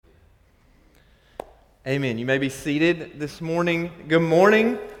Amen. You may be seated this morning. Good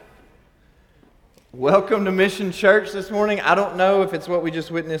morning. Welcome to Mission Church this morning. I don't know if it's what we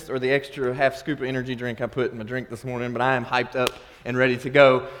just witnessed or the extra half scoop of energy drink I put in my drink this morning, but I am hyped up and ready to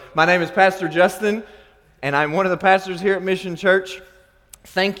go. My name is Pastor Justin, and I'm one of the pastors here at Mission Church.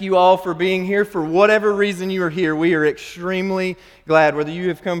 Thank you all for being here. For whatever reason you are here, we are extremely glad, whether you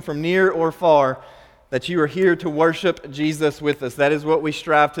have come from near or far, that you are here to worship Jesus with us. That is what we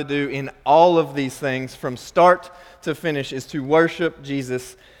strive to do in all of these things, from start to finish, is to worship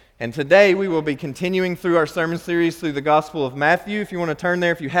Jesus. And today we will be continuing through our sermon series through the Gospel of Matthew. If you want to turn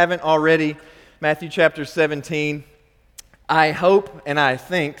there, if you haven't already, Matthew chapter 17. I hope and I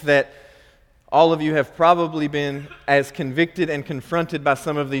think that all of you have probably been as convicted and confronted by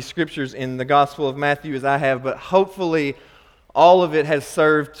some of these scriptures in the Gospel of Matthew as I have, but hopefully all of it has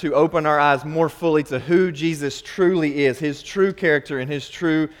served to open our eyes more fully to who Jesus truly is, His true character and His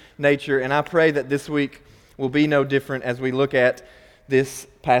true nature. And I pray that this week will be no different as we look at this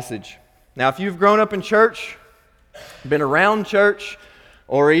passage. Now, if you've grown up in church, been around church,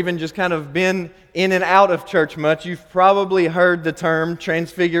 or even just kind of been in and out of church much, you've probably heard the term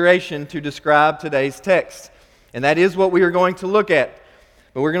transfiguration to describe today's text. And that is what we are going to look at.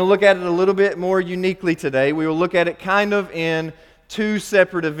 But we're going to look at it a little bit more uniquely today. We will look at it kind of in two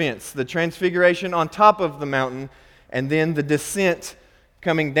separate events. The transfiguration on top of the mountain, and then the descent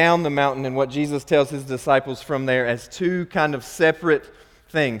coming down the mountain, and what Jesus tells His disciples from there as two kind of separate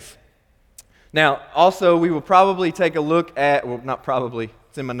things. Now, also, we will probably take a look at, well, not probably,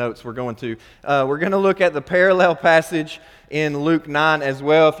 it's in my notes, we're going to look at the parallel passage in Luke 9 as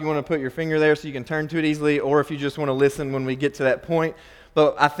well, if you want to put your finger there so you can turn to it easily, or if you just want to listen when we get to that point.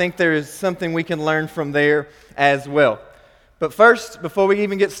 But I think there is something we can learn from there as well. But first, before we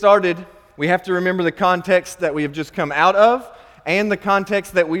even get started, we have to remember the context that we have just come out of and the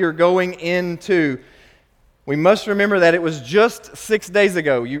context that we are going into. We must remember that it was just 6 days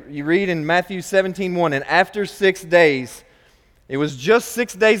ago. You read in Matthew 17:1, and after 6 days, it was just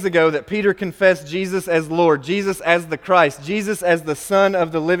 6 days ago that Peter confessed Jesus as Lord, Jesus as the Christ, Jesus as the Son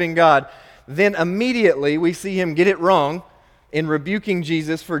of the living God. Then immediately we see him get it wrong in rebuking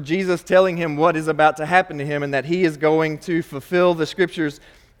Jesus for Jesus telling him what is about to happen to him and that he is going to fulfill the scriptures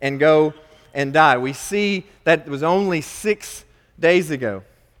and go and die. We see that it was only 6 days ago.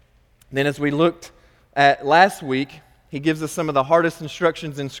 Then as we looked at last week, he gives us some of the hardest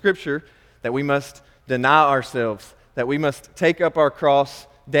instructions in Scripture, that we must deny ourselves, that we must take up our cross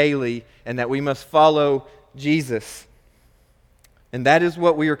daily, and that we must follow Jesus. And that is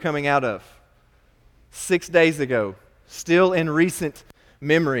what we are coming out of. 6 days ago, still in recent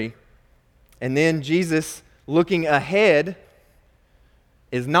memory. And then Jesus, looking ahead,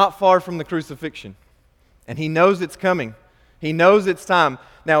 is not far from the crucifixion. And He knows it's coming. He knows it's time.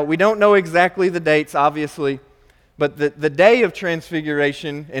 Now, we don't know exactly the dates, obviously, but the day of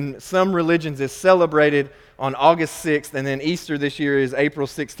Transfiguration in some religions is celebrated on August 6th, and then Easter this year is April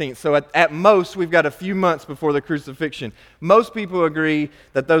 16th. So at most, we've got a few months before the crucifixion. Most people agree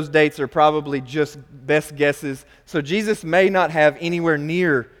that those dates are probably just best guesses. So Jesus may not have anywhere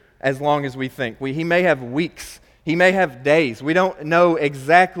near as long as we think. He may have weeks. He may have days. We don't know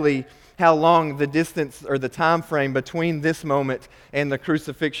exactly how long the distance or the time frame between this moment and the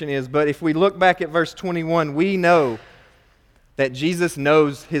crucifixion is. But if we look back at verse 21, we know that Jesus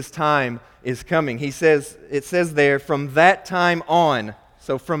knows His time is coming. It says there, from that time on,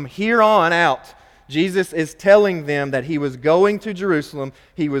 so from here on out, Jesus is telling them that He was going to Jerusalem,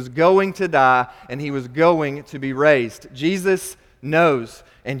 He was going to die, and He was going to be raised. Jesus knows,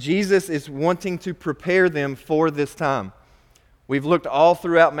 and Jesus is wanting to prepare them for this time. We've looked all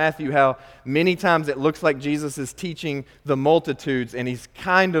throughout Matthew how many times it looks like Jesus is teaching the multitudes, and He's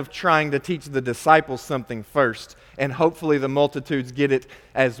kind of trying to teach the disciples something first, and hopefully the multitudes get it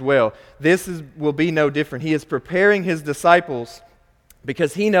as well. Will be no different. He is preparing His disciples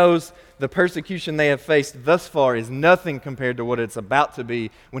because He knows the persecution they have faced thus far is nothing compared to what it's about to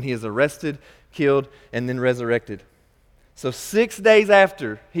be when He is arrested, killed, and then resurrected. So 6 days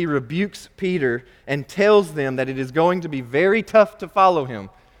after, He rebukes Peter and tells them that it is going to be very tough to follow Him.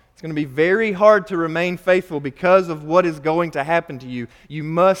 It's going to be very hard to remain faithful because of what is going to happen to you. You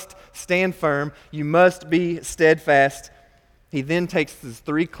must stand firm. You must be steadfast. He then takes His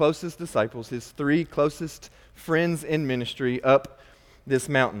three closest disciples, His three closest friends in ministry, up this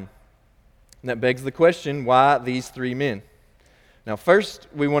mountain. And that begs the question, why these three men? Now, first,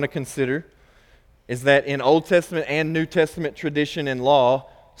 we want to consider is that in Old Testament and New Testament tradition and law,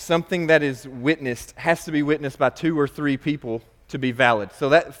 something that is witnessed has to be witnessed by 2 or 3 people to be valid. So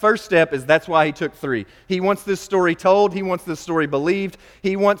that first step is that's why He took 3. He wants this story told. He wants this story believed.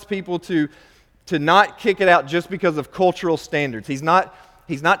 He wants people to to not kick it out just because of cultural standards. He's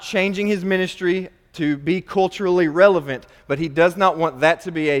not changing his ministry to be culturally relevant, but he does not want that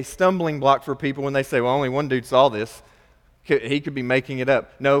to be a stumbling block for people when they say, well, only one dude saw this. He could be making it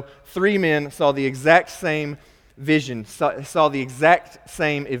up. No, 3 men saw the exact same vision, saw the exact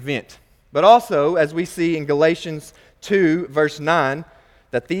same event. But also, as we see in Galatians 2, verse 9,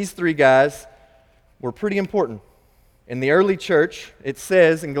 that these 3 guys were pretty important. In the early church, it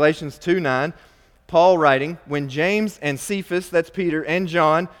says in Galatians 2:9, Paul writing, when James and Cephas, that's Peter, and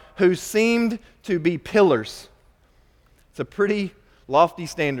John, who seemed to be pillars. It's a pretty lofty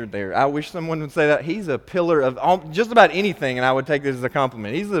standard there. I wish someone would say that. He's a pillar of just about anything, and I would take this as a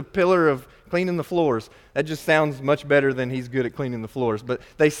compliment. He's a pillar of cleaning the floors. That just sounds much better than he's good at cleaning the floors. But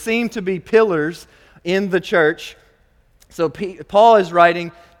they seem to be pillars in the church. So Paul is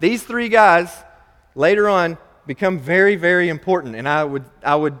writing, these 3 guys later on become very, very important. And I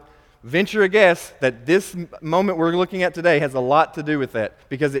would venture a guess that this moment we're looking at today has a lot to do with that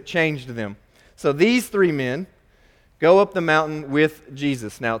because it changed them. So these 3 men go up the mountain with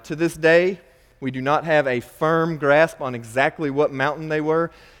Jesus. Now, to this day, we do not have a firm grasp on exactly what mountain they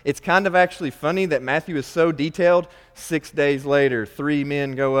were. It's kind of actually funny that Matthew is so detailed. 6 days later, 3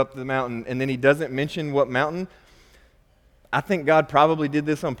 men go up the mountain, and then he doesn't mention what mountain. I think God probably did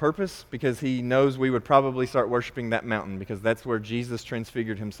this on purpose because he knows we would probably start worshiping that mountain because that's where Jesus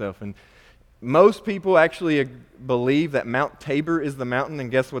transfigured himself. And most people actually believe that Mount Tabor is the mountain,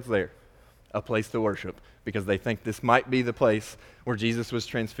 and guess what's there? A place to worship because they think this might be the place where Jesus was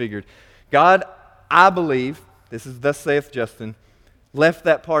transfigured. God, I believe, this is thus saith Justin, left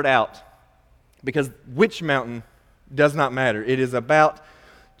that part out because which mountain does not matter. It is about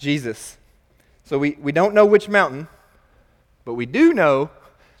Jesus. So we don't know which mountain, but we do know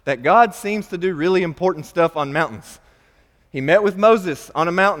that God seems to do really important stuff on mountains. He met with Moses on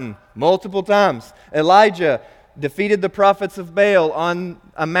a mountain multiple times. Elijah defeated the prophets of Baal on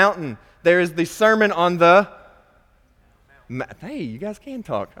a mountain. There is the Sermon on the... Hey, you guys can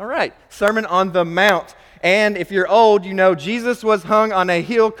talk. All right. Sermon on the Mount. And if you're old, you know Jesus was hung on a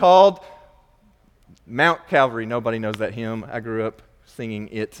hill called Mount Calvary. Nobody knows that hymn. I grew up singing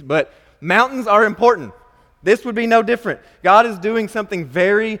it. But mountains are important. This would be no different. God is doing something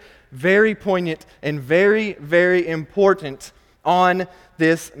very, very poignant and very, very important on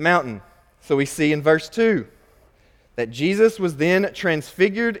this mountain. So we see in verse 2 that Jesus was then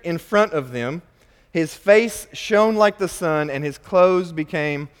transfigured in front of them. His face shone like the sun, and his clothes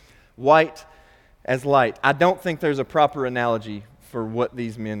became white as light. I don't think there's a proper analogy for what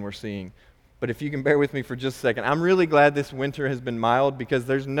these men were seeing. But if you can bear with me for just a second, I'm really glad this winter has been mild because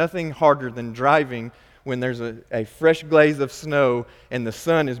there's nothing harder than driving when there's a fresh glaze of snow and the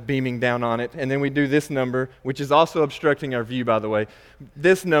sun is beaming down on it. And then we do this number, which is also obstructing our view, by the way.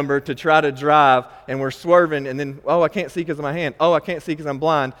 This number to try to drive, and we're swerving, and then, oh, I can't see because of my hand. Oh, I can't see because I'm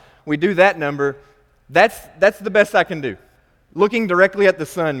blind. We do that number. That's the best I can do. Looking directly at the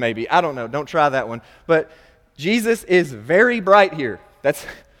sun, maybe. I don't know. Don't try that one. But Jesus is very bright here. That's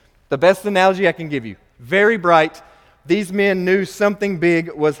the best analogy I can give you. Very bright. These men knew something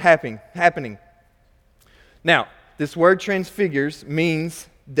big was happening. Now, this word transfigures means,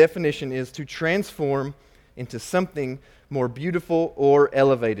 definition is to transform into something more beautiful or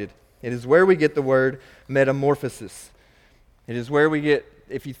elevated. It is where we get the word metamorphosis. It is where we get,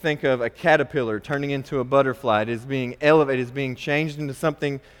 if you think of a caterpillar turning into a butterfly, it is being elevated, it is being changed into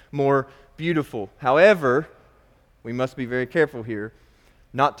something more beautiful. However, we must be very careful here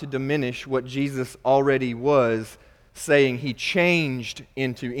not to diminish what Jesus already was saying he changed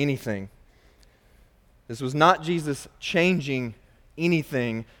into anything. This was not Jesus changing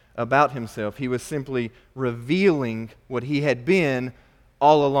anything about himself. He was simply revealing what he had been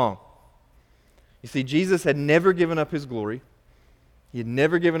all along. You see, Jesus had never given up his glory. He had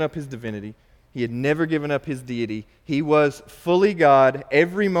never given up his divinity. He had never given up his deity. He was fully God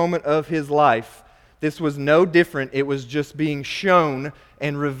every moment of his life. This was no different. It was just being shown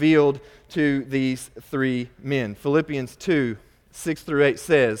and revealed to these 3 men. Philippians 2, 6 through 8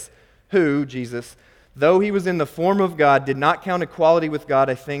 says, who, Jesus, though he was in the form of God, did not count equality with God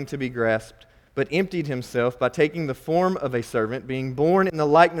a thing to be grasped, but emptied himself by taking the form of a servant, being born in the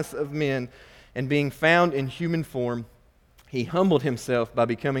likeness of men, and being found in human form, he humbled himself by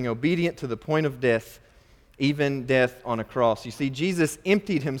becoming obedient to the point of death, even death on a cross. You see, Jesus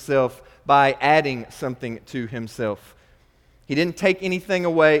emptied himself by adding something to himself. He didn't take anything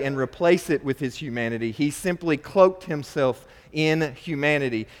away and replace it with his humanity. He simply cloaked himself in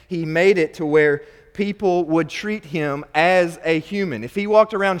humanity. He made it to where people would treat him as a human. If he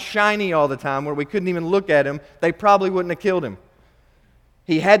walked around shiny all the time where we couldn't even look at him, they probably wouldn't have killed him.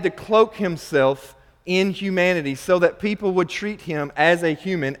 He had to cloak himself in humanity so that people would treat him as a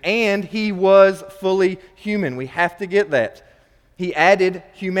human, and he was fully human. We have to get that. He added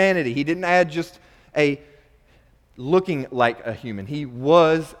humanity. He didn't add just a looking like a human. He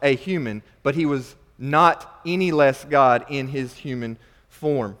was a human, but he was not any less God in his human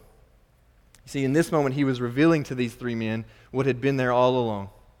form. See, in this moment, he was revealing to these three men what had been there all along,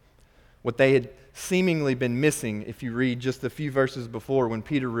 what they had seemingly been missing if you read just a few verses before when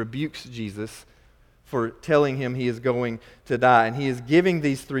Peter rebukes Jesus for telling him he is going to die. And he is giving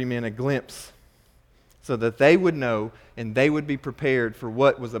these three men a glimpse so that they would know and they would be prepared for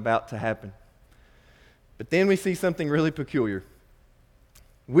what was about to happen. But then we see something really peculiar.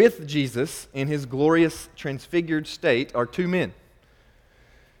 With Jesus in his glorious transfigured state are two men.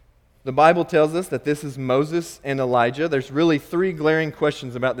 The Bible tells us that this is Moses and Elijah. There's really three glaring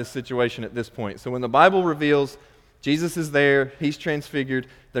questions about this situation at this point. So when the Bible reveals Jesus is there, he's transfigured,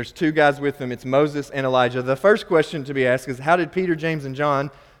 there's two guys with him, it's Moses and Elijah. The first question to be asked is, how did Peter, James, and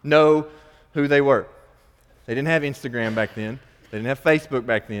John know who they were? They didn't have Instagram back then. They didn't have Facebook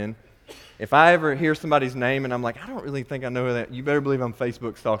back then. If I ever hear somebody's name and I'm like, I don't really think I know who that, you better believe I'm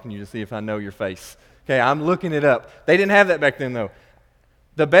Facebook stalking you to see if I know your face. Okay, I'm looking it up. They didn't have that back then, though.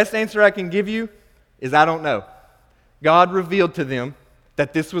 The best answer I can give you is I don't know. God revealed to them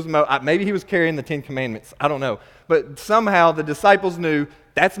that this was maybe he was carrying the Ten Commandments. I don't know. But somehow the disciples knew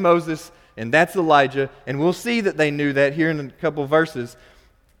that's Moses and that's Elijah, and we'll see that they knew that here in a couple verses.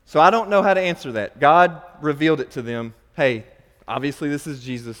 So I don't know how to answer that. God revealed it to them. Hey, obviously this is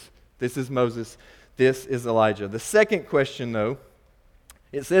Jesus, this is Moses, this is Elijah. The second question, though,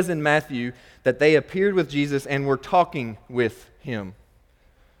 it says in Matthew that they appeared with Jesus and were talking with him.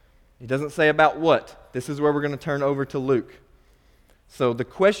 He doesn't say about what. This is where we're going to turn over to Luke. So the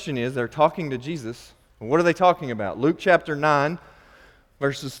question is, they're talking to Jesus. What are they talking about? Luke chapter 9,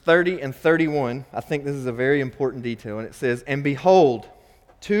 verses 30 and 31. I think this is a very important detail. And it says, "And behold,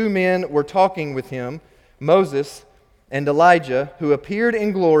 two men were talking with him, Moses and Elijah, who appeared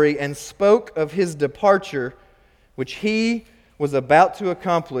in glory and spoke of his departure, which he was about to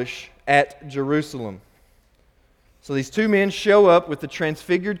accomplish at Jerusalem." So these two men show up with the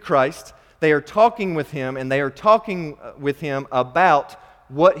transfigured Christ. They are talking with him, and they are talking with him about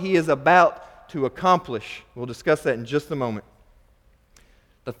what he is about to accomplish. We'll discuss that in just a moment.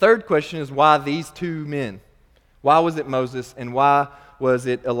 The third question is, why these two men? Why was it Moses, and why was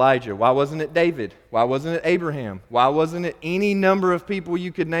it Elijah? Why wasn't it David? Why wasn't it Abraham? Why wasn't it any number of people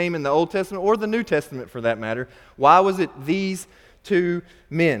you could name in the Old Testament or the New Testament for that matter? Why was it these two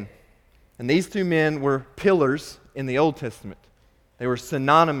men? And these two men were pillars in the Old Testament. They were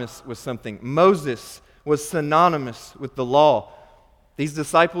synonymous with something. Moses was synonymous with the law. These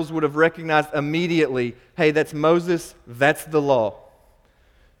disciples would have recognized immediately, hey, that's Moses, that's the law.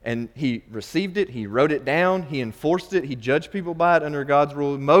 And he received it, he wrote it down, he enforced it, he judged people by it under God's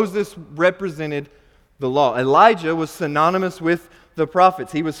rule. Moses represented the law. Elijah was synonymous with the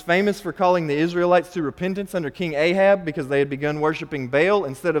prophets. He was famous for calling the Israelites to repentance under King Ahab because they had begun worshiping Baal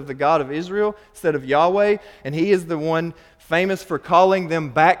instead of the God of Israel, instead of Yahweh. And he is the one famous for calling them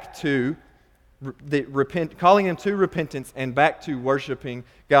back to repentance and back to worshiping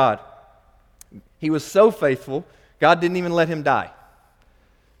God. He was so faithful, God didn't even let him die.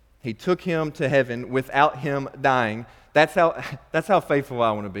 He took him to heaven without him dying. That's how faithful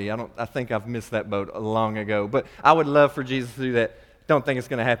I want to be. I think I've missed that boat long ago, but I would love for Jesus to do that. Don't think it's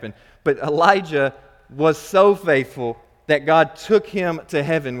going to happen. But Elijah was so faithful that God took him to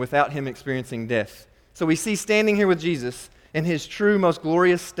heaven without him experiencing death. So we see standing here with Jesus in his true, most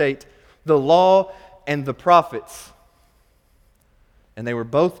glorious state, the law and the prophets. And they were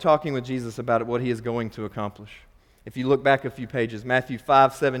both talking with Jesus about what he is going to accomplish. If you look back a few pages, Matthew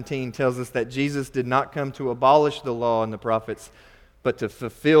 5:17 tells us that Jesus did not come to abolish the law and the prophets, but to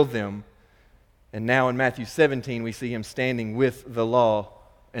fulfill them. And now in Matthew 17, we see him standing with the law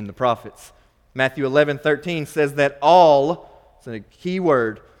and the prophets. Matthew 11:13 says that all, it's a key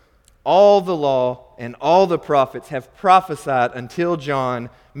word, all the law and all the prophets have prophesied until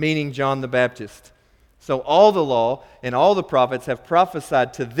John, meaning John the Baptist. So all the law and all the prophets have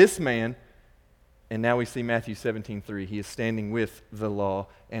prophesied to this man. And now we see Matthew 17:3. He is standing with the law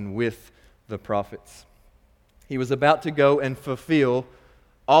and with the prophets. He was about to go and fulfill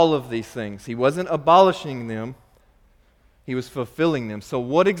all of these things. He wasn't abolishing them. He was fulfilling them. So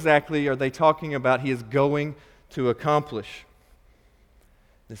what exactly are they talking about he is going to accomplish?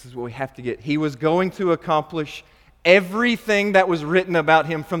 This is what we have to get. He was going to accomplish everything that was written about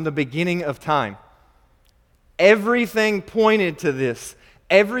him from the beginning of time. Everything pointed to this.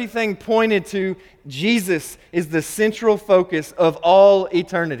 Everything pointed to Jesus is the central focus of all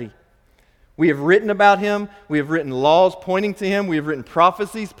eternity. We have written about him. We have written laws pointing to him. We have written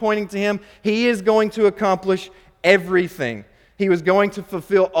prophecies pointing to him. He is going to accomplish everything. He was going to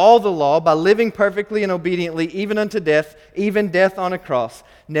fulfill all the law by living perfectly and obediently, even unto death, even death on a cross,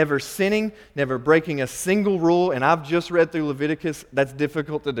 never sinning, never breaking a single rule. And I've just read through Leviticus. That's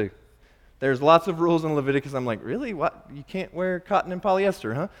difficult to do. There's lots of rules in Leviticus. I'm like, really? What? You can't wear cotton and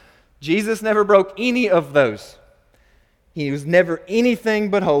polyester, huh? Jesus never broke any of those. He was never anything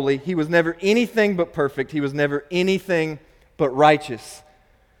but holy. He was never anything but perfect. He was never anything but righteous.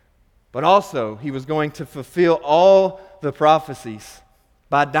 But also, he was going to fulfill all the prophecies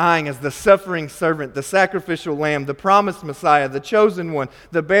by dying as the suffering servant, the sacrificial lamb, the promised Messiah, the chosen one,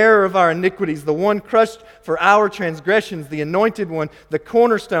 the bearer of our iniquities, the one crushed for our transgressions, the anointed one, the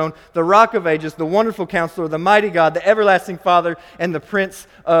cornerstone, the rock of ages, the wonderful counselor, the mighty God, the everlasting Father, and the Prince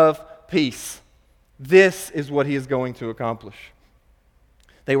of Peace. This is what he is going to accomplish.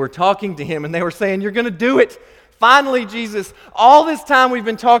 They were talking to him and they were saying, "You're going to do it. Finally, Jesus, all this time we've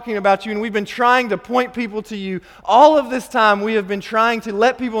been talking about you and we've been trying to point people to you. All of this time we have been trying to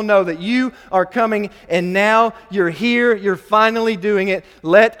let people know that you are coming and now you're here. You're finally doing it.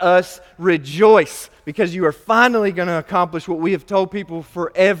 Let us rejoice because you are finally going to accomplish what we have told people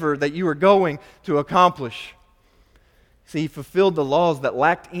forever that you are going to accomplish." See, he fulfilled the laws that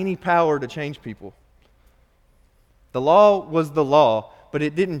lacked any power to change people. The law was the law, but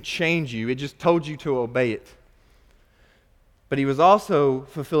it didn't change you. It just told you to obey it. But he was also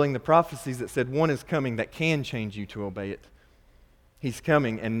fulfilling the prophecies that said one is coming that can change you to obey it. He's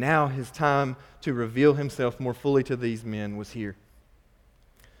coming, and now his time to reveal himself more fully to these men was here.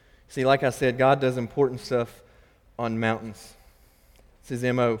 See, like I said, God does important stuff on mountains. It's his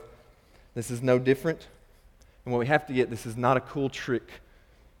M.O. This is no different. And what we have to get, this is not a cool trick.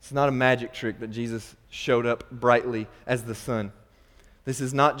 It's not a magic trick that Jesus showed up brightly as the sun. This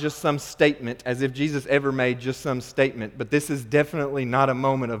is not just some statement, as if Jesus ever made just some statement, but this is definitely not a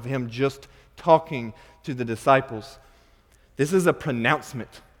moment of him just talking to the disciples. This is a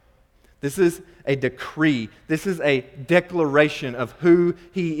pronouncement. This is a decree. This is a declaration of who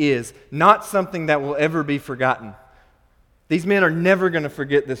he is, not something that will ever be forgotten. These men are never going to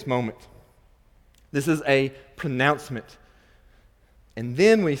forget this moment. This is a pronouncement. And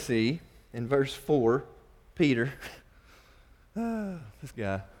then we see in verse 4, Peter... this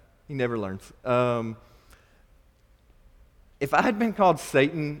guy, he never learns. If I had been called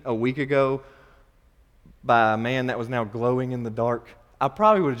Satan a week ago by a man that was now glowing in the dark, I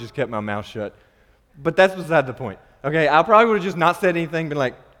probably would have just kept my mouth shut. But that's beside the point. Okay, I probably would have just not said anything, been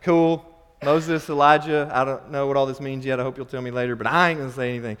like, cool, Moses, Elijah, I don't know what all this means yet. I hope you'll tell me later, but I ain't going to say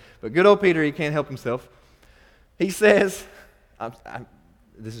anything. But good old Peter, he can't help himself. He says,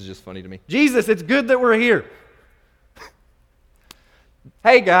 this is just funny to me. Jesus, it's good that we're here.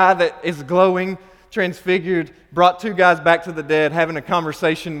 Hey, guy that is glowing, transfigured, brought two guys back to the dead, having a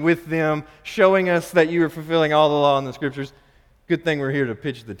conversation with them, showing us that you are fulfilling all the law in the Scriptures. Good thing we're here to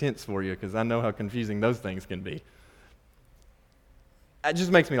pitch the tents for you, because I know how confusing those things can be. It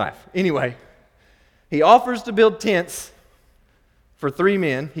just makes me laugh. Anyway, he offers to build tents for 3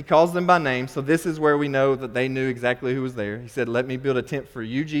 men. He calls them by name, so this is where we know that they knew exactly who was there. He said, "Let me build a tent for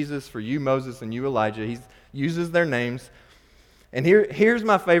you, Jesus, for you, Moses, and you, Elijah." He uses their names. And here's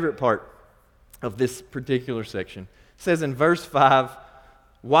my favorite part of this particular section. It says in verse 5,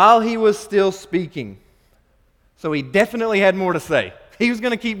 while he was still speaking. So he definitely had more to say. He was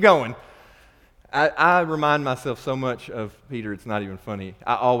going to keep going. I remind myself so much of Peter, it's not even funny.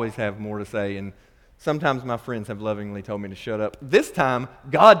 I always have more to say, and sometimes my friends have lovingly told me to shut up. This time,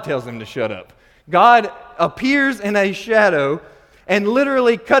 God tells him to shut up. God appears in a shadow and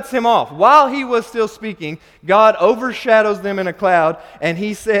literally cuts him off. While he was still speaking, God overshadows them in a cloud, and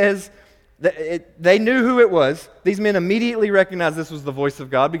he says, they knew who it was. These men immediately recognized this was the voice of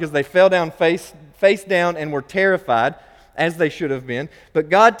God because they fell down face down and were terrified, as they should have been. But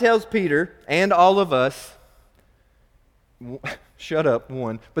God tells Peter and all of us, shut up,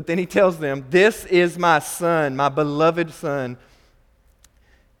 one. But then he tells them, "This is my son, my beloved son,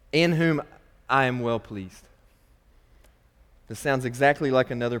 in whom I am well pleased." This sounds exactly like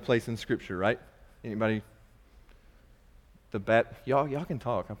another place in Scripture, right? Anybody? Y'all can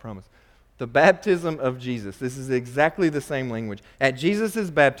talk, I promise. The baptism of Jesus. This is exactly the same language. At Jesus'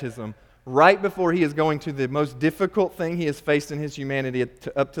 baptism, right before he is going to the most difficult thing he has faced in his humanity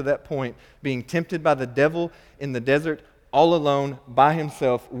up to that point, being tempted by the devil in the desert, all alone, by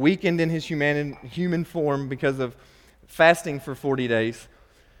himself, weakened in his human form because of fasting for 40 days,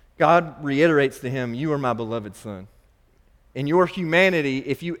 God reiterates to him, "You are my beloved son." in your humanity,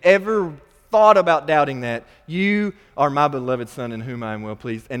 if you ever thought about doubting that, you are my beloved Son in whom I am well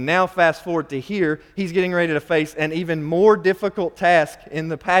pleased. And now fast forward to here, he's getting ready to face an even more difficult task in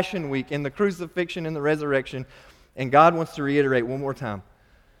the Passion Week, in the crucifixion and the resurrection. And God wants to reiterate one more time,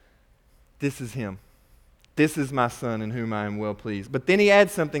 this is him. This is my Son in whom I am well pleased. But then he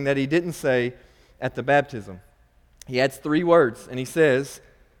adds something that he didn't say at the baptism. He adds 3 words, and he says,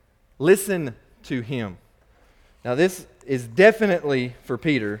 listen to him. Now this is definitely for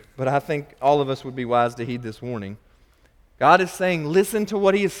Peter, but I think all of us would be wise to heed this warning. God is saying, listen to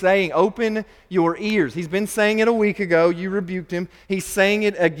what he is saying. Open your ears. He's been saying it a week ago. You rebuked him. He's saying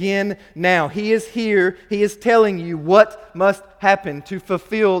it again now. He is here. He is telling you what must happen to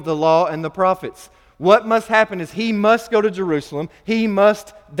fulfill the law and the prophets. What must happen is he must go to Jerusalem. He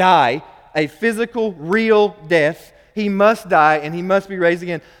must die a physical, real death. He must die and he must be raised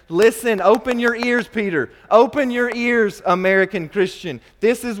again. Listen, open your ears, Peter. Open your ears, American Christian.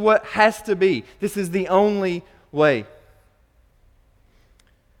 This is what has to be. This is the only way.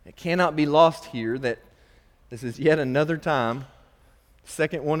 It cannot be lost here that this is yet another time,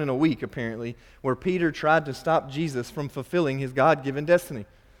 second one in a week apparently, where Peter tried to stop Jesus from fulfilling his God-given destiny.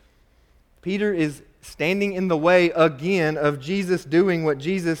 Peter is standing in the way again of Jesus doing what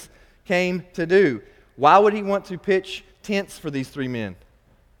Jesus came to do. Why would he want to pitch tents for these 3 men?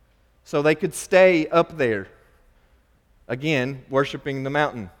 So they could stay up there. Again, worshiping the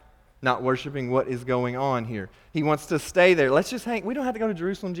mountain, not worshiping what is going on here. He wants to stay there. Let's just hang. We don't have to go to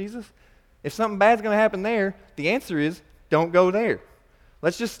Jerusalem, Jesus. If something bad's going to happen there, the answer is don't go there.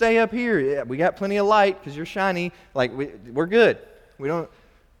 Let's just stay up here. Yeah, we got plenty of light because you're shiny. Like we're good. We don't.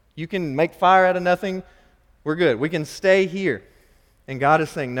 You can make fire out of nothing. We're good. We can stay here. And God is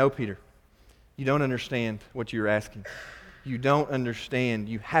saying, no, Peter. You don't understand what you're asking. You don't understand.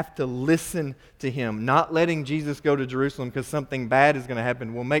 You have to listen to him. Not letting Jesus go to Jerusalem because something bad is going to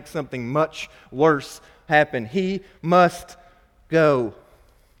happen will make something much worse happen. He must go.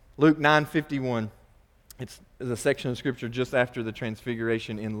 Luke 9:51, it's a section of Scripture just after the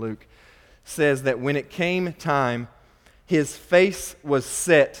transfiguration in Luke, says that when it came time, his face was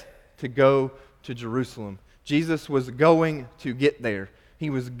set to go to Jerusalem. Jesus was going to get there. He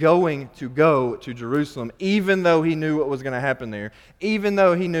was going to go to Jerusalem, even though he knew what was going to happen there, even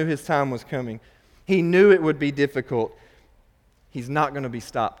though he knew his time was coming. He knew it would be difficult. He's not going to be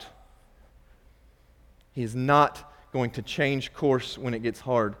stopped. He's not going to change course when it gets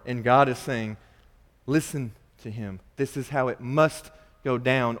hard. And God is saying, listen to him. This is how it must go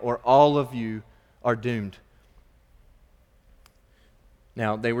down, or all of you are doomed.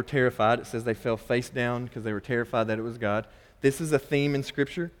 Now, they were terrified. It says they fell face down because they were terrified that it was God. This is a theme in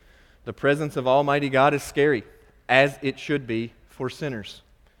Scripture. The presence of Almighty God is scary, as it should be for sinners.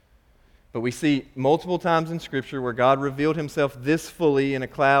 But we see multiple times in Scripture where God revealed himself this fully in a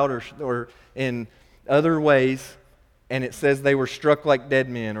cloud or in other ways, and it says they were struck like dead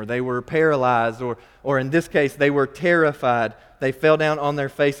men, or they were paralyzed, or in this case, they were terrified. They fell down on their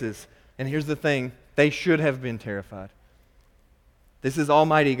faces. And here's the thing, they should have been terrified. This is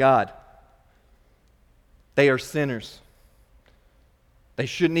Almighty God. They are sinners. They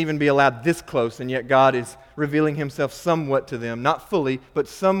shouldn't even be allowed this close, and yet God is revealing himself somewhat to them, not fully, but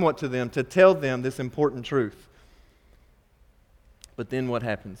somewhat to them, to tell them this important truth. But then what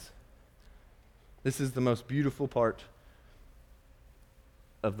happens? This is the most beautiful part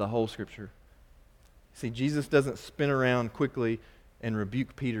of the whole Scripture. See, Jesus doesn't spin around quickly and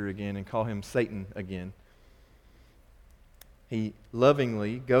rebuke Peter again and call him Satan again. He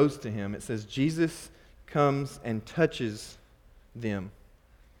lovingly goes to him. It says Jesus comes and touches them.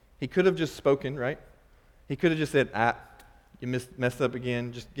 He could have just spoken, right? He could have just said, you messed up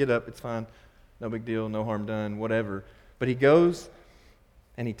again. Just get up. It's fine. No big deal. No harm done. Whatever. But he goes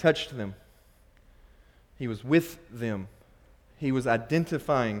and he touched them. He was with them. He was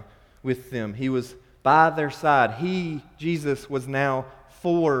identifying with them. He was by their side. He, Jesus, was now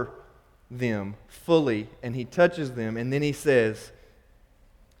for them fully. And he touches them. And then he says,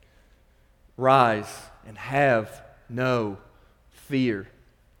 rise and have no fear.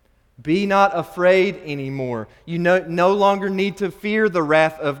 Be not afraid anymore. You no longer need to fear the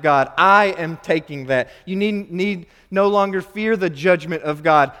wrath of God. I am taking that. You need no longer fear the judgment of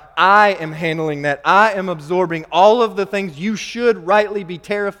God. I am handling that. I am absorbing all of the things you should rightly be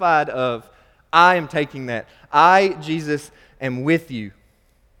terrified of. I am taking that. I, Jesus, am with you.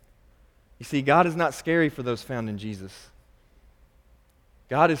 You see, God is not scary for those found in Jesus.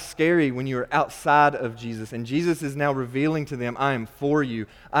 God is scary when you are outside of Jesus, and Jesus is now revealing to them, I am for you.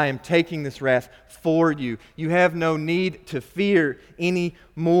 I am taking this wrath for you. You have no need to fear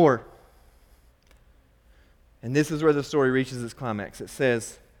anymore. And this is where the story reaches its climax. It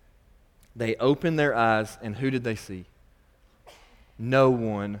says, they opened their eyes, and who did they see? No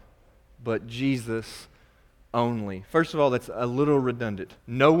one but Jesus only. First of all, that's a little redundant.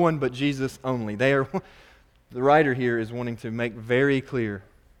 No one but Jesus only. The writer here is wanting to make very clear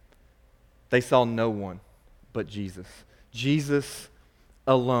they saw no one but Jesus. Jesus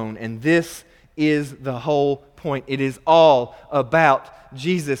alone. And this is the whole point. It is all about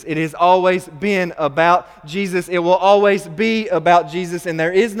Jesus. It has always been about Jesus. It will always be about Jesus, and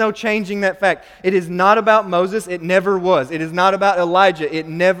there is no changing that fact. It is not about Moses. It never was. It is not about Elijah. It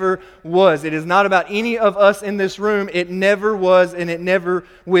never was. It is not about any of us in this room. It never was, and it never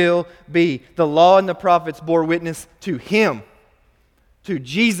will be. The law and the prophets bore witness to Him, to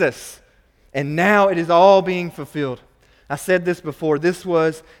Jesus, and now it is all being fulfilled. I said this before. This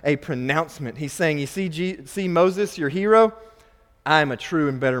was a pronouncement. He's saying, you see Moses, your hero? I am a true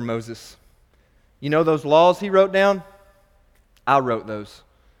and better Moses. You know those laws he wrote down? I wrote those.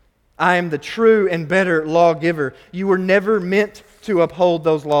 I am the true and better lawgiver. You were never meant to uphold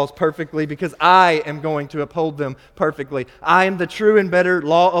those laws perfectly because I am going to uphold them perfectly. I am the true and better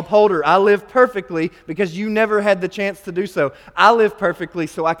law upholder. I live perfectly because you never had the chance to do so. I live perfectly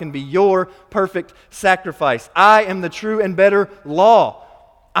so I can be your perfect sacrifice. I am the true and better law.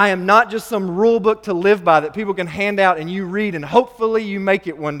 I am not just some rule book to live by that people can hand out and you read and hopefully you make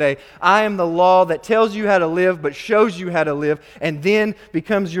it one day. I am the law that tells you how to live but shows you how to live and then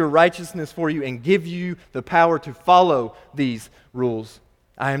becomes your righteousness for you and give you the power to follow these rules.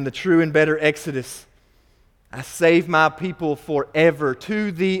 I am the true and better Exodus. I save my people forever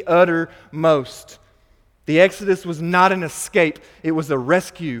to the uttermost. The Exodus was not an escape, it was a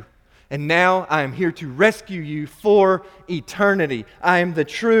rescue. And now I am here to rescue you for eternity. I am the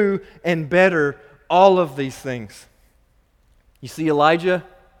true and better, all of these things. You see Elijah,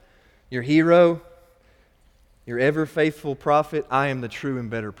 your hero, your ever faithful prophet, I am the true and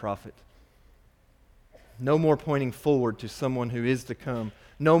better prophet. No more pointing forward to someone who is to come.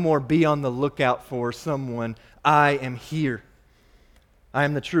 No more be on the lookout for someone. I am here. I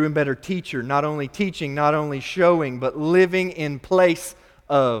am the true and better teacher, not only teaching, not only showing, but living in place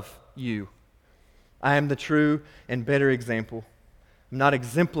of you. I am the true and better example. I'm not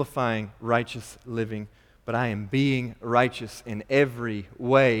exemplifying righteous living, but I am being righteous in every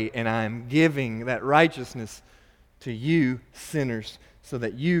way, and I am giving that righteousness to you sinners so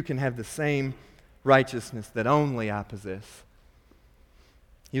that you can have the same righteousness that only I possess.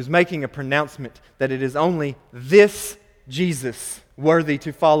 He was making a pronouncement that it is only this Jesus worthy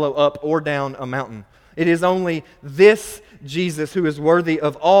to follow up or down a mountain. It is only this Jesus who is worthy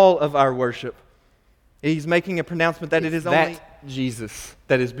of all of our worship. He's making a pronouncement that it is only that Jesus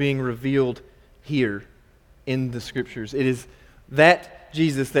that is being revealed here in the Scriptures. It is that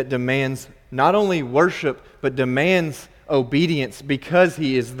Jesus that demands not only worship, but demands obedience because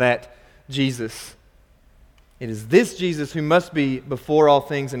He is that Jesus. It is this Jesus who must be before all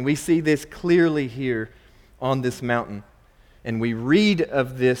things, and we see this clearly here on this mountain. And we read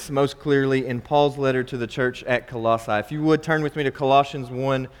of this most clearly in Paul's letter to the church at Colossae. If you would, turn with me to Colossians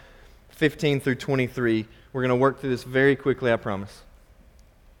 1:15 through 23. We're going to work through this very quickly, I promise.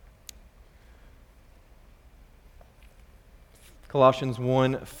 Colossians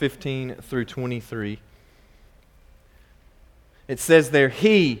 1:15 through 23. It says there,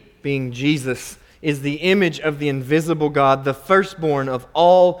 He, being Jesus, is the image of the invisible God, the firstborn of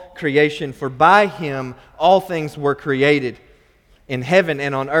all creation. For by Him all things were created, in heaven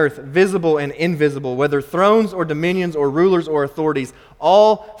and on earth, visible and invisible, whether thrones or dominions or rulers or authorities,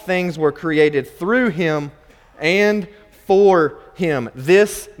 all things were created through Him and for Him.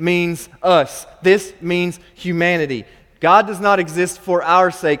 This means us. This means humanity. God does not exist for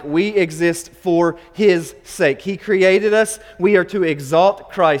our sake. We exist for His sake. He created us. We are to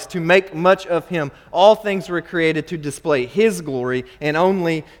exalt Christ, to make much of Him. All things were created to display His glory and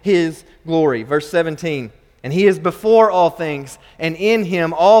only His glory. Verse 17. And He is before all things, and in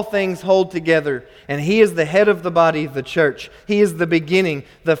Him all things hold together. And He is the head of the body, the church. He is the beginning,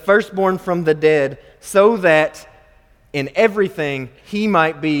 the firstborn from the dead, so that in everything He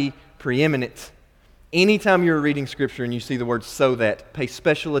might be preeminent. Anytime you're reading Scripture and you see the word "so that," pay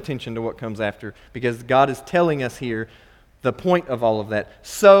special attention to what comes after, because God is telling us here the point of all of that.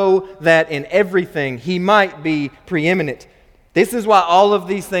 So that in everything He might be preeminent. This is why all of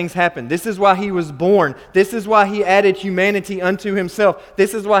these things happened. This is why He was born. This is why He added humanity unto Himself.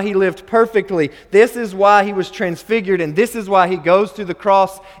 This is why He lived perfectly. This is why He was transfigured. And this is why He goes to the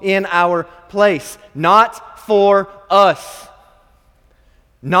cross in our place. Not for us.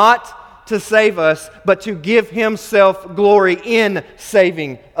 Not to save us, but to give Himself glory in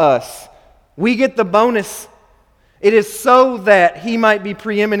saving us. We get the bonus It is so that He might be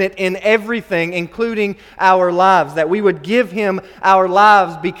preeminent in everything, including our lives, that we would give Him our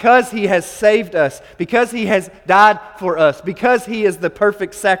lives because He has saved us, because He has died for us, because He is the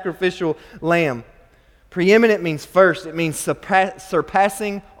perfect sacrificial lamb. Preeminent means first. It means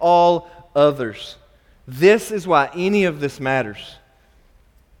surpassing all others. This is why any of this matters.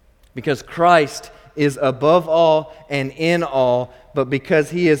 Because Christ is above all and in all, but because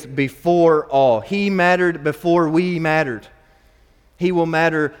He is before all. He mattered before we mattered. He will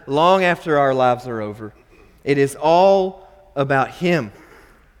matter long after our lives are over. It is all about Him.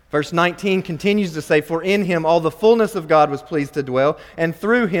 Verse 19 continues to say, "For in Him all the fullness of God was pleased to dwell, and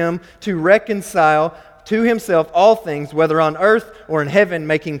through Him to reconcile to Himself all things, whether on earth or in heaven,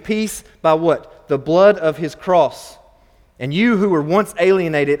 making peace by" what? "The blood of His cross. And you who were once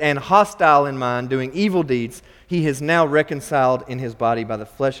alienated and hostile in mind, doing evil deeds, He has now reconciled in His body by the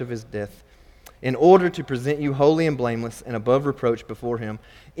flesh of His death, in order to present you holy and blameless and above reproach before Him,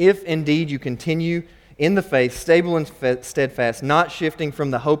 if indeed you continue in the faith, stable and steadfast, not shifting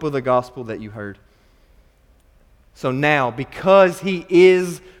from the hope of the gospel that you heard." So now, because He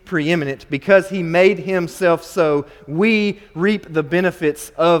is preeminent, because He made Himself so, we reap the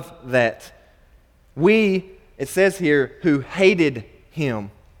benefits of that. We, it says here, who hated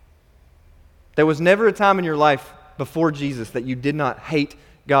Him. There was never a time in your life before Jesus that you did not hate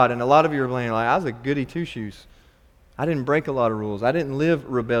God. And a lot of you are like, I was a goody two-shoes. I didn't break a lot of rules. I didn't live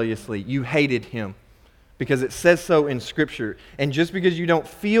rebelliously. You hated Him because it says so in Scripture. And just because you don't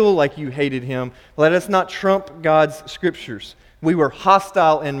feel like you hated Him, let us not trump God's Scriptures. We were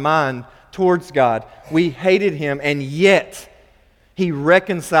hostile in mind towards God. We hated Him, and yet He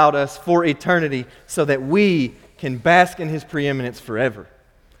reconciled us for eternity so that we can bask in His preeminence forever,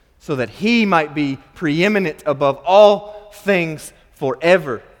 so that He might be preeminent above all things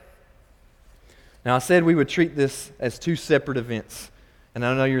forever. Now, I said we would treat this as two separate events. And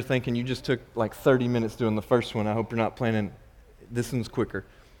I know you're thinking you just took like 30 minutes doing the first one. I hope you're not planning this one's quicker.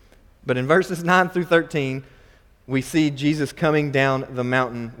 But in verses 9 through 13, we see Jesus coming down the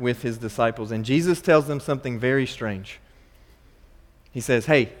mountain with His disciples. And Jesus tells them something very strange. He says,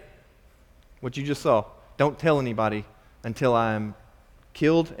 "Hey, what you just saw, don't tell anybody until I am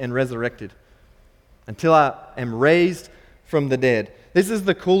killed and resurrected, until I am raised from the dead." This is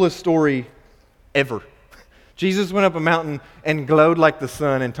the coolest story ever. Jesus went up a mountain and glowed like the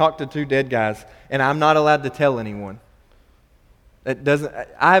sun and talked to two dead guys, and I'm not allowed to tell anyone.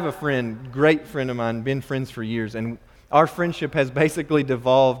 I have a friend, great friend of mine, been friends for years, and our friendship has basically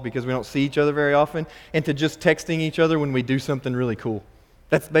devolved, because we don't see each other very often, into just texting each other when we do something really cool.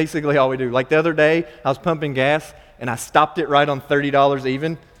 That's basically all we do. Like the other day, I was pumping gas, and I stopped it right on $30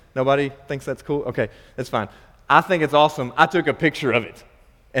 even. Nobody thinks that's cool? Okay, that's fine. I think it's awesome. I took a picture of it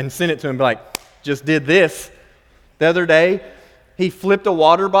and sent it to him, like, just did this. The other day, he flipped a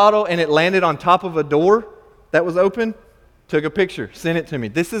water bottle, and it landed on top of a door that was open. Took a picture, sent it to me.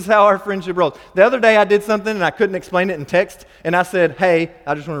 This is how our friendship rolls. The other day I did something and I couldn't explain it in text, and I said, "Hey,"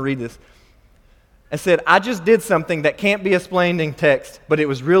 I just want to read this. I said, "I just did something that can't be explained in text, but it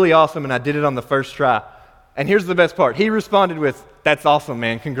was really awesome, and I did it on the first try." And here's the best part. He responded with, "That's awesome,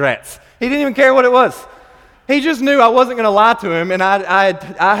 man. Congrats." He didn't even care what it was. He just knew I wasn't going to lie to him, and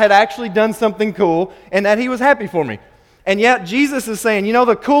I had actually done something cool, and that he was happy for me. And yet Jesus is saying, you know,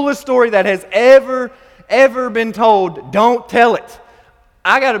 the coolest story that has ever been told, don't tell it.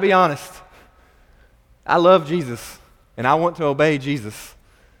 I got to be honest. I love Jesus, and I want to obey Jesus.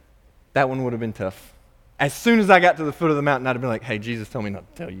 That one would have been tough. As soon as I got to the foot of the mountain, I'd have been like, "Hey, Jesus told me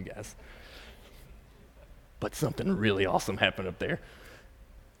not to tell you guys. But something really awesome happened up there."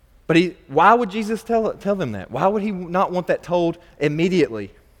 But why would Jesus tell them that? Why would He not want that told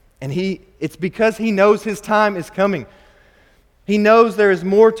immediately? And it's because He knows His time is coming. He knows there is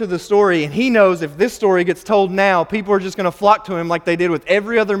more to the story, and He knows if this story gets told now, people are just going to flock to Him like they did with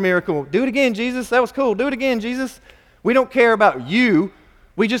every other miracle. "Do it again, Jesus. That was cool. Do it again, Jesus." We don't care about you.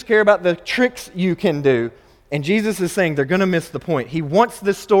 We just care about the tricks you can do. And Jesus is saying they're going to miss the point. He wants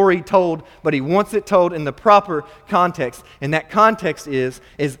this story told, but He wants it told in the proper context. And that context is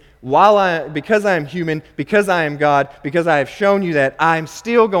because I am human, because I am God, because I have shown you that, I am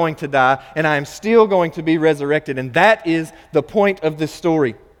still going to die, and I am still going to be resurrected. And that is the point of this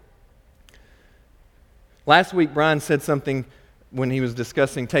story. Last week, Brian said something when he was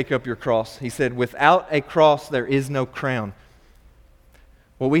discussing take up your cross. He said, "Without a cross, there is no crown."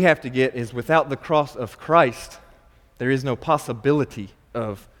 What we have to get is without the cross of Christ, there is no possibility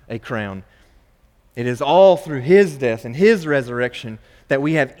of a crown. It is all through His death and His resurrection that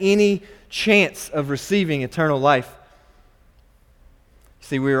we have any chance of receiving eternal life.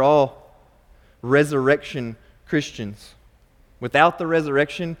 See, we are all resurrection Christians. Without the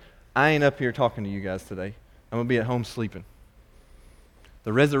resurrection, I ain't up here talking to you guys today. I'm going to be at home sleeping.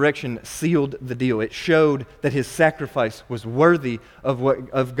 The resurrection sealed the deal. It showed that his sacrifice was worthy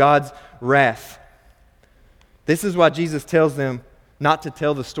of God's wrath. This is why Jesus tells them not to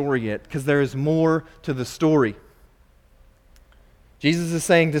tell the story yet, because there is more to the story. Jesus is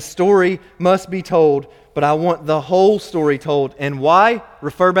saying the story must be told, but I want the whole story told. And why?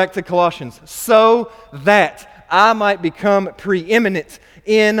 Refer back to Colossians. So that I might become preeminent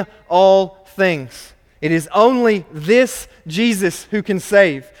in all things. It is only this Jesus who can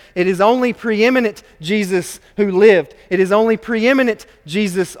save. It is only preeminent Jesus who lived. It is only preeminent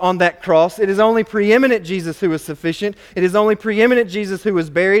Jesus on that cross. It is only preeminent Jesus who was sufficient. It is only preeminent Jesus who was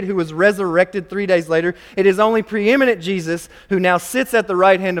buried, who was resurrected 3 days later. It is only preeminent Jesus who now sits at the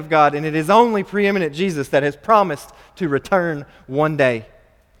right hand of God. And it is only preeminent Jesus that has promised to return one day.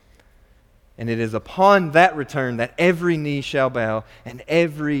 And it is upon that return that every knee shall bow and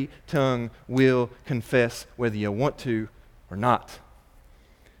every tongue will confess, whether you want to or not.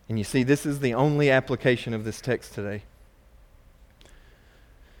 And you see, this is the only application of this text today.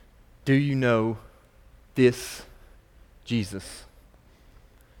 Do you know this Jesus?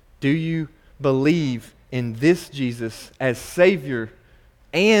 Do you believe in this Jesus as Savior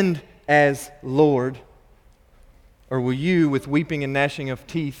and as Lord? Or will you, with weeping and gnashing of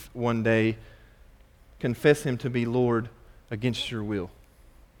teeth one day, confess Him to be Lord against your will?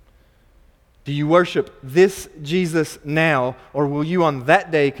 Do you worship this Jesus now, or will you on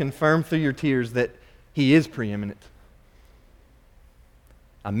that day confirm through your tears that He is preeminent?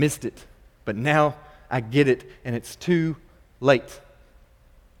 I missed it, but now I get it, and it's too late.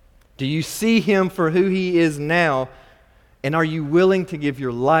 Do you see Him for who He is now, and are you willing to give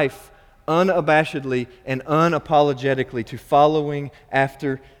your life unabashedly and unapologetically to following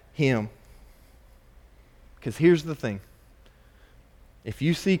after Him? Because here's the thing. If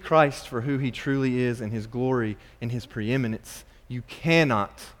you see Christ for who He truly is in His glory and His preeminence, you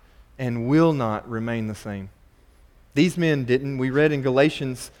cannot and will not remain the same. These men didn't. We read in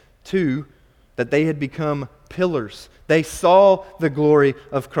Galatians 2 that they had become pillars. They saw the glory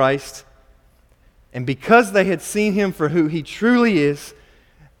of Christ, and because they had seen Him for who He truly is,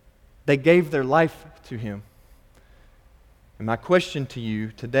 they gave their life to Him. And my question to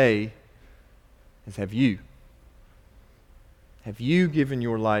you today is, have you? Have you given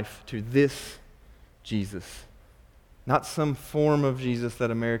your life to this Jesus? Not some form of Jesus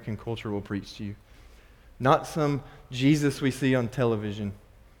that American culture will preach to you. Not some Jesus we see on television.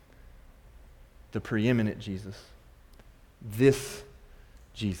 The preeminent Jesus. This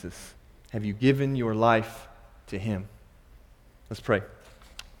Jesus. Have you given your life to Him? Let's pray.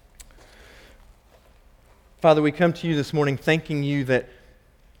 Father, we come to you this morning thanking you that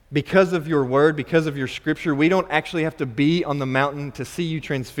because of your word, because of your scripture, we don't actually have to be on the mountain to see you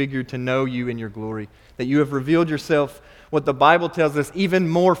transfigured, to know you in your glory. That you have revealed yourself, what the Bible tells us, even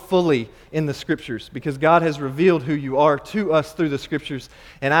more fully in the scriptures, because God has revealed who you are to us through the scriptures.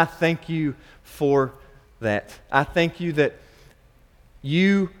 And I thank you for that. I thank you that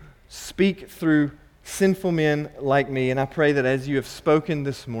you speak through sinful men like me, and I pray that as you have spoken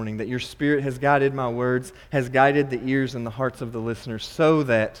this morning, that your Spirit has guided my words, has guided the ears and the hearts of the listeners, so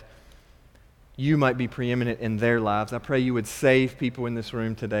that you might be preeminent in their lives. I pray you would save people in this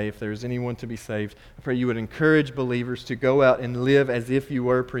room today, if there is anyone to be saved. I pray you would encourage believers to go out and live as if you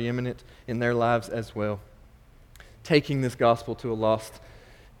were preeminent in their lives as well, taking this gospel to a lost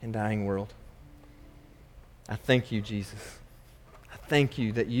and dying world. I thank you, Jesus. I thank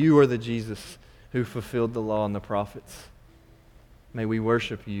you that you are the Jesus who fulfilled the law and the prophets. May we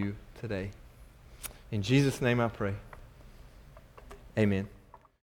worship you today. In Jesus' name I pray. Amen.